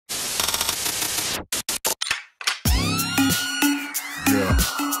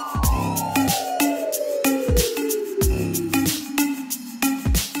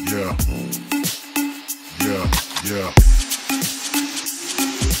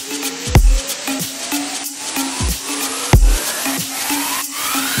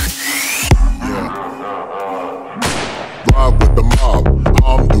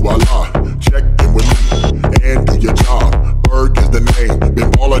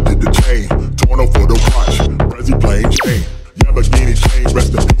did the chain, torn off for the watch, Prezi plain Jane. Lamborghini chain,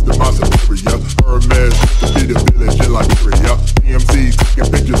 rest in peace to my superior. Hermes, defeated village in Liberia. DMC taking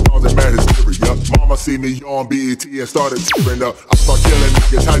pictures, causing mad hysteria. Mama see me on BET and started tearing up. I start killing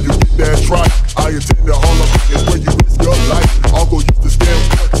niggas, how you get that right? I attend the Hall of Fame where you risk your life. Uncle used to scam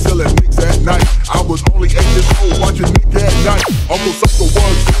selling nicks at night. I was only 8 years old watching Nick at night. Uncle Psycho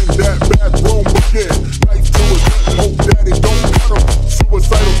was in that bathroom again. Knife to his neck, hope daddy don't cut him.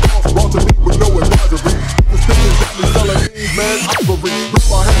 Suicidal thoughts brought to me with no advisory. Was thinking that me selling these man ivory.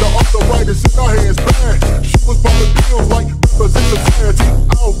 Grandma had the arthritis in her hands bad. She was popping pills like rappers in society.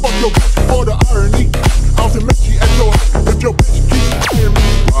 I'll fuck your bitch for the irony. I'll make you at your head if your bitch keeps playing me.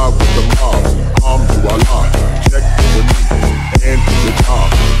 Ride with the mob, voila. Check in with me and do the job.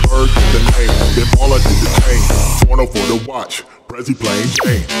 Bird is the name, then Baller did the chain. Torn for the watch, Prezi plain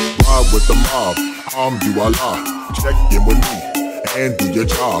Jane. Ride with the mob, voila. Check in with me and do your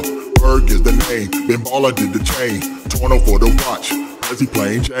job. Berg is the name, then Baller did the chain. Torn for the watch, Prezi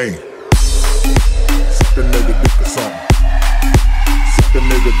plain Jane. Suck a nigga dick or something. Suck a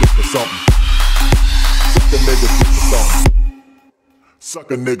nigga dick or something. Suck a nigga dick or something.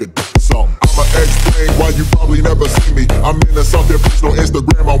 Suck a nigga dick or something. I'ma explain why you probably never see me. I'm in a something post on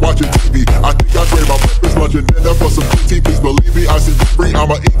Instagram, I'm watching TV. I think I trade my breakfast, lunch, and dinner for some PT. Please believe me, I see free,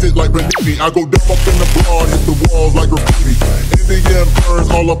 I'ma eat it like panini. I go dumb up in the bar, hit the walls like graffiti. Indian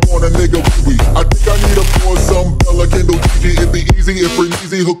burns all up on a nigga wee-wee. I think I need to pour some Bella Kendall Gigi. It be easy if we're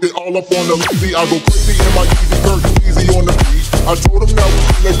easy, hook it all up on the lazy. I go crazy in my easy Kirk, easy on the beat. I told them now we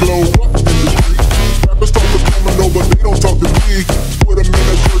finna glow up in the street. Rappers talk to coming over, they don't talk to me. Put them in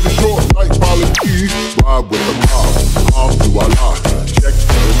a Jersey short like Polly P. Ride with the mob, voila. Check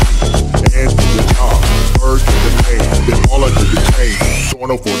in with me and do your job. Bird is the name, then all I did the chain.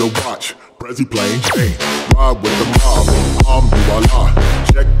 Torn for the watch, Prezi plain Jane. Ride with the mob, voila.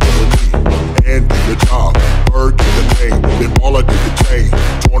 Check in with me and do your job. Bird is the name, then all I did the chain.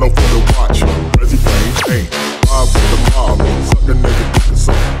 Torn for the watch, Prezi plain Jane. Ride with the mob, suck a nigga dick or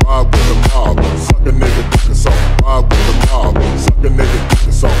something. Ride with the mob, suck a nigga dick or something. Ride with the mob, suck a nigga dick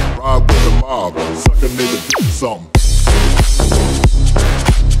or something. Ride with the mob, suck a nigga dick or something.